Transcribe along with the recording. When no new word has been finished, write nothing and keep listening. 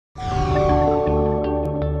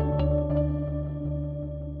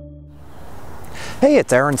Hey,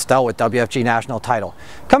 it's Stelle with WFG National Title,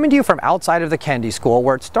 coming to you from outside of the Kennedy School,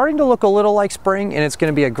 where it's starting to look a little like spring, and it's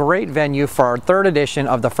going to be a great venue for our third edition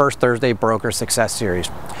of the First Thursday Broker Success Series.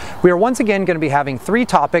 We are once again going to be having 3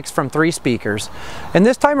 topics from 3 speakers, and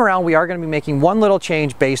this time around we are going to be making one little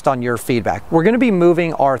change based on your feedback. We're going to be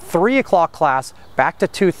moving our 3 o'clock class back to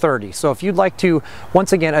 2:30. So if you'd like to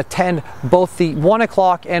once again attend both the 1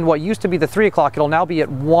 o'clock and what used to be the 3 o'clock, it'll now be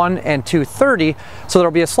at 1 and 2:30. So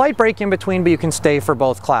there'll be a slight break in between, but you can stay for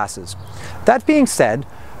both classes. That being said,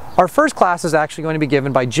 our first class is actually going to be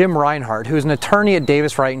given by Jim Reinhart, who's an attorney at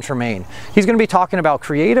Davis, Wright, and Tremaine. He's going to be talking about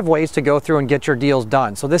creative ways to go through and get your deals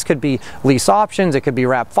done. So this could be lease options, it could be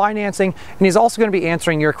wrap financing, and he's also going to be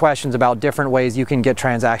answering your questions about different ways you can get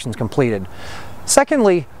transactions completed.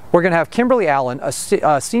 Secondly, we're going to have Kimberly Allen, a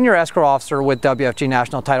senior escrow officer with WFG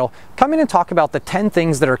National Title, come in and talk about the 10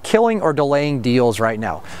 things that are killing or delaying deals right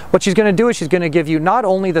now. What she's going to do is she's going to give you not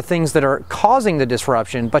only the things that are causing the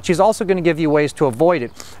disruption, but she's also going to give you ways to avoid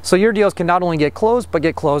it, so your deals can not only get closed, but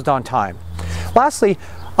get closed on time. Lastly,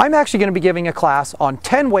 I'm actually going to be giving a class on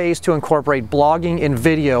 10 ways to incorporate blogging and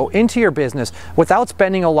video into your business without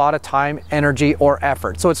spending a lot of time, energy, or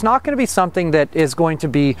effort. So it's not going to be something that is going to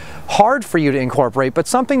be hard for you to incorporate, but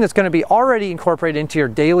something that's going to be already incorporated into your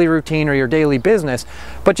daily routine or your daily business,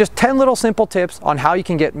 but just 10 little simple tips on how you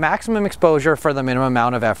can get maximum exposure for the minimum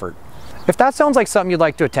amount of effort. If that sounds like something you'd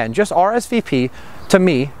like to attend, just RSVP to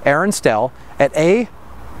me, Stelle, at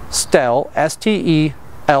Stelle,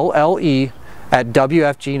 S-T-E-L-L-E, at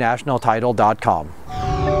WFGNationalTitle.com.